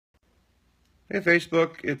Hey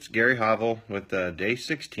Facebook, it's Gary Havel with day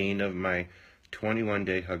 16 of my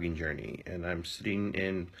 21-day hugging journey, and I'm sitting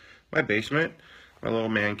in my basement, my little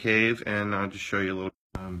man cave, and I'll just show you a little.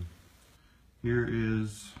 Here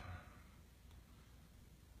is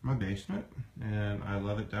my basement, and I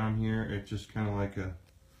love it down here. It's just kind of like a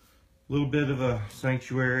little bit of a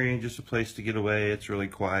sanctuary, just a place to get away. It's really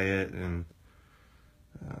quiet, and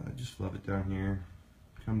I just love it down here.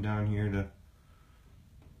 Come down here to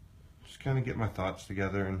just kind of get my thoughts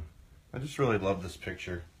together, and I just really love this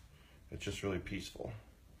picture. It's just really peaceful.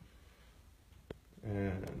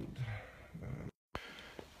 And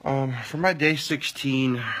for my day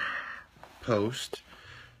 16 post,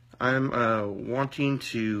 I'm wanting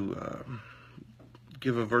to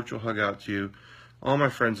give a virtual hug out to all my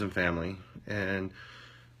friends and family and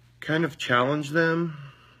kind of challenge them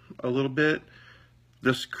a little bit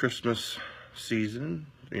this Christmas season,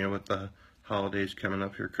 with the holidays coming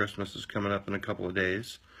up here. Christmas is coming up in a couple of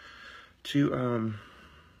days, to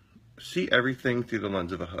see everything through the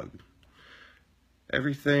lens of a hug.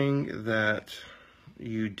 Everything that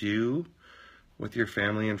you do with your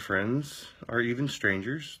family and friends, or even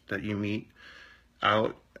strangers that you meet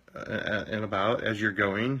out and about as you're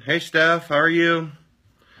going. Hey Steph, how are you?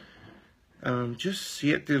 Just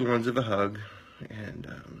see it through the lens of a hug.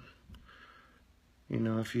 And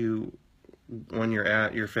when you're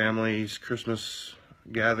at your family's Christmas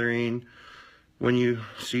gathering, when you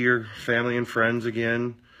see your family and friends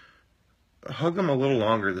again, hug them a little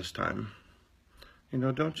longer this time.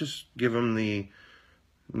 Don't just give them the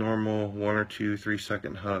normal 1 or 2, 3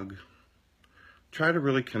 second hug. Try to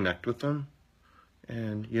really connect with them,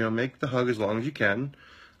 and make the hug as long as you can.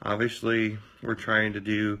 Obviously, we're trying to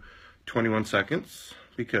do 21 seconds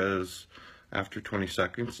because after 20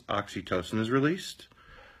 seconds, oxytocin is released,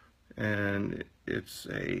 and it's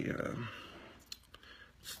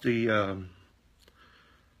the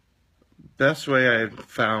best way I've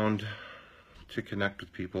found to connect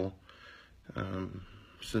with people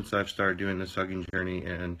since I've started doing this hugging journey.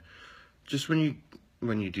 And just when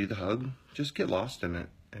you do the hug, just get lost in it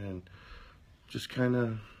and just kind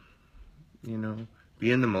of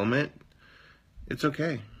be in the moment. It's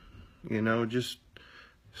okay. Just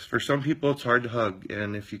for some people it's hard to hug,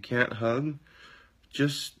 and if you can't hug,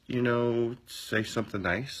 just say something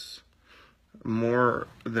nice, more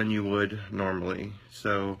than you would normally.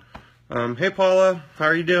 So hey Paula, how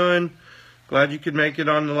are you doing? Glad you could make it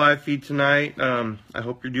on the live feed tonight. I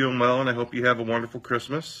hope you're doing well, and I hope you have a wonderful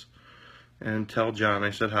Christmas. And tell John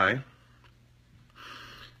I said hi.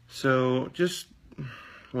 So just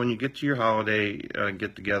when you get to your holiday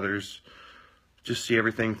get-togethers, just see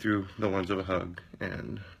everything through the lens of a hug.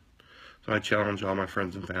 And so I challenge all my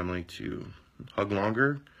friends and family to hug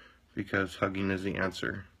longer, because hugging is the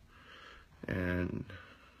answer. And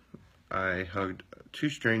I hugged 2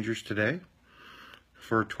 strangers today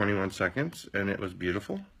for 21 seconds, and it was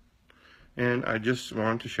beautiful. And I just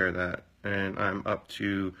wanted to share that. And I'm up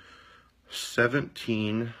to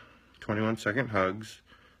 17 21-second hugs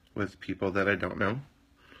with people that I don't know.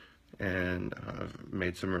 And I've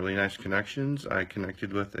made some really nice connections. I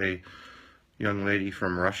connected with a young lady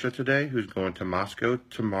from Russia today who's going to Moscow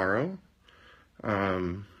tomorrow.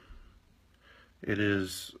 It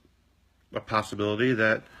is a possibility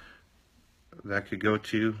that could go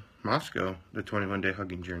to Moscow, the 21-day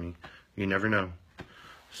hugging journey. You never know.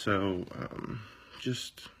 So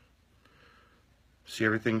just see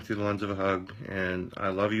everything through the lens of a hug. And I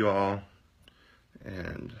love you all,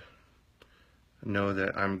 and know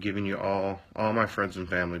that I'm giving you all my friends and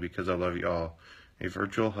family, because I love you all, a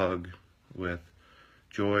virtual hug with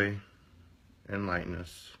joy and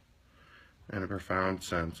lightness and a profound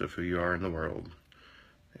sense of who you are in the world.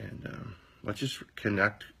 And let's just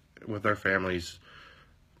connect with our families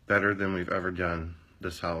better than we've ever done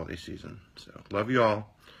this holiday season. So love you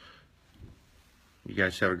all. You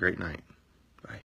guys have a great night.